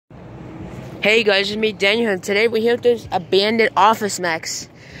Hey guys, it's me Daniel, and today we're here with this abandoned OfficeMax.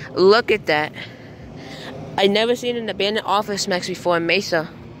 Look at that. I never seen an abandoned OfficeMax before in Mesa.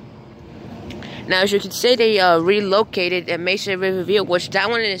 Now, as you can see, they relocated at Mesa Riverview, which that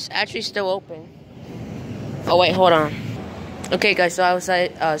one is actually still open. Oh wait, hold on. Okay guys, so I was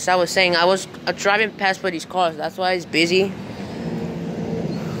saying I was driving past by these cars. That's why it's busy.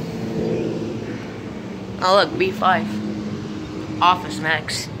 Oh look, B5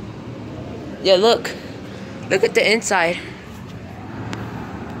 OfficeMax. Yeah, look at the inside.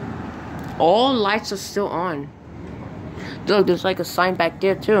 All lights are still on. Look, there's like a sign back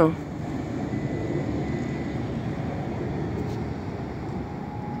there too.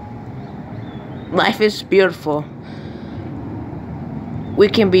 Life is beautiful. We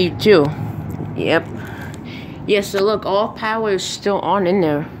can be too. Yep. Yeah, so look, all power is still on in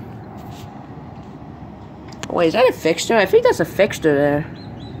there. Wait, is that a fixture? I think that's a fixture there.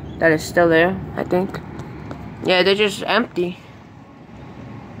 That is still there, I think. Yeah, they're just empty.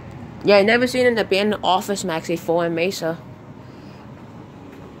 Yeah, I never seen an abandoned OfficeMax before in Mesa.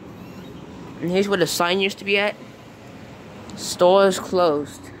 And here's where the sign used to be at. Store is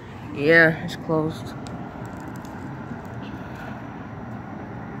closed. Yeah, it's closed.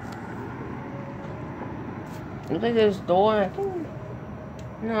 Looks like there's a door. I think.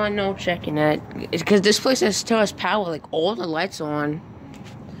 No, I know checking that. It's because this place still has power. Like, all the lights are on.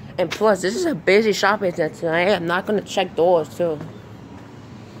 And plus, this is a busy shopping center. I am not going to check doors, too.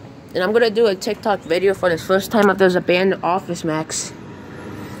 And I'm going to do a TikTok video for this first time of this abandoned OfficeMax.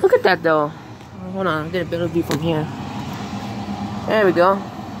 Look at that, though. Hold on, I'll get a better view from here. There we go.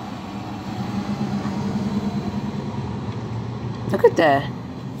 Look at that.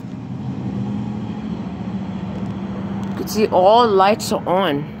 You can see all lights are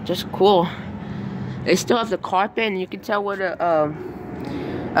on. Just cool. They still have the carpet, and you can tell where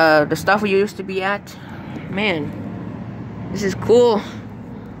the stuff we used to be at. Man, this is cool.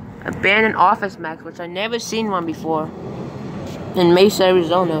 Abandoned OfficeMax, which I never seen one before. In Mesa,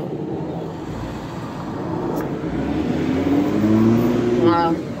 Arizona.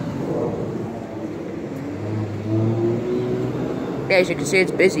 Wow. Yeah, as you can see,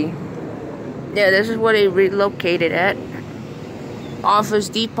 it's busy. Yeah, this is where they relocated at. Office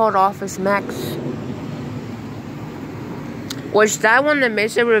Depot, OfficeMax. Which that one, the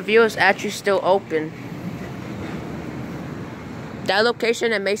Mesa Review, is actually still open. That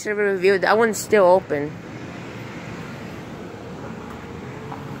location at Mesa Review, that one's still open.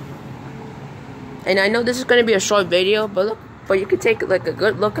 And I know this is going to be a short video, but look, but you can take like a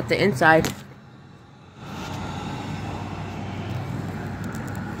good look at the inside.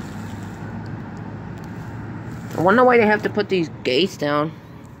 I wonder why they have to put these gates down.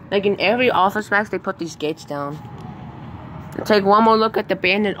 Like in every OfficeMax, they put these gates down. Take one more look at the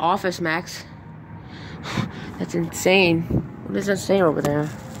abandoned OfficeMax. That's insane. What does that say over there?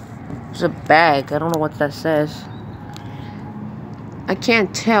 There's a bag. I don't know what that says. I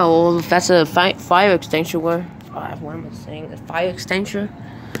can't tell if that's a fire extinguisher. What am I saying? A fire extinguisher?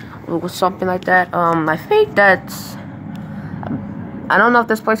 Or something like that. I think that's... I don't know if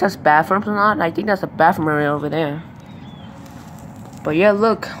this place has bathrooms or not. I think that's a bathroom area over there. But yeah,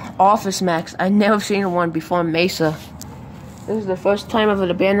 look. OfficeMax. I never seen one before in Mesa. This is the first time of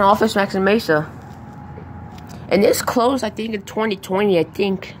an abandoned OfficeMax in Mesa. And this closed, I think, in 2020, I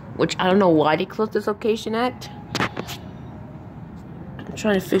think. Which, I don't know why they closed this location at. I'm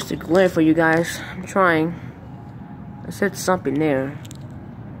trying to fix the glare for you guys. I'm trying. I said something there.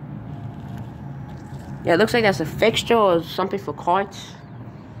 Yeah, it looks like that's a fixture or something for carts.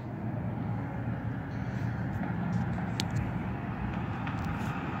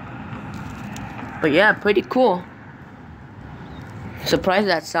 But yeah, pretty cool. Surprised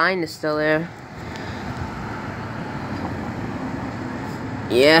that sign is still there.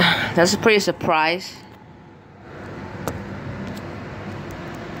 Yeah, that's a pretty surprise.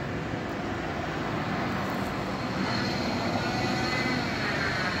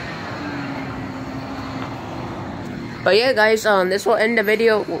 But yeah, guys, this will end the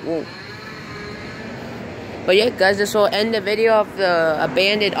video. But yeah, guys, this will end the video of the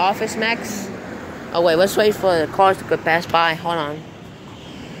abandoned OfficeMax. Oh wait, let's wait for the cars to go pass by. Hold on.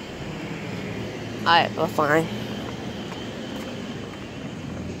 Alright, we're fine.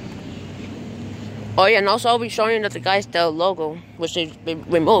 Oh yeah, and also I'll be showing you that the guy's the logo, which is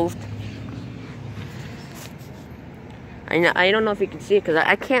removed. I don't know if you can see it, because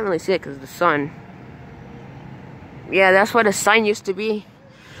I can't really see it because of the sun. Yeah, that's where the sign used to be.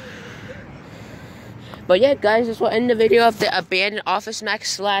 But yeah, guys, this will end the video of the abandoned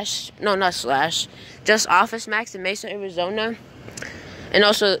OfficeMax just OfficeMax in Mesa, Arizona. And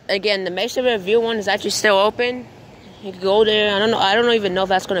also, again, the Mesa review one is actually still open. You can go there. I don't even know if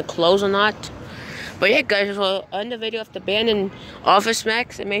that's gonna close or not. But yeah, guys, we'll end the video of the abandoned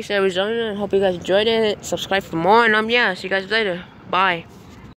OfficeMax in Mesa, Arizona. I hope you guys enjoyed it. Subscribe for more, and yeah, see you guys later. Bye.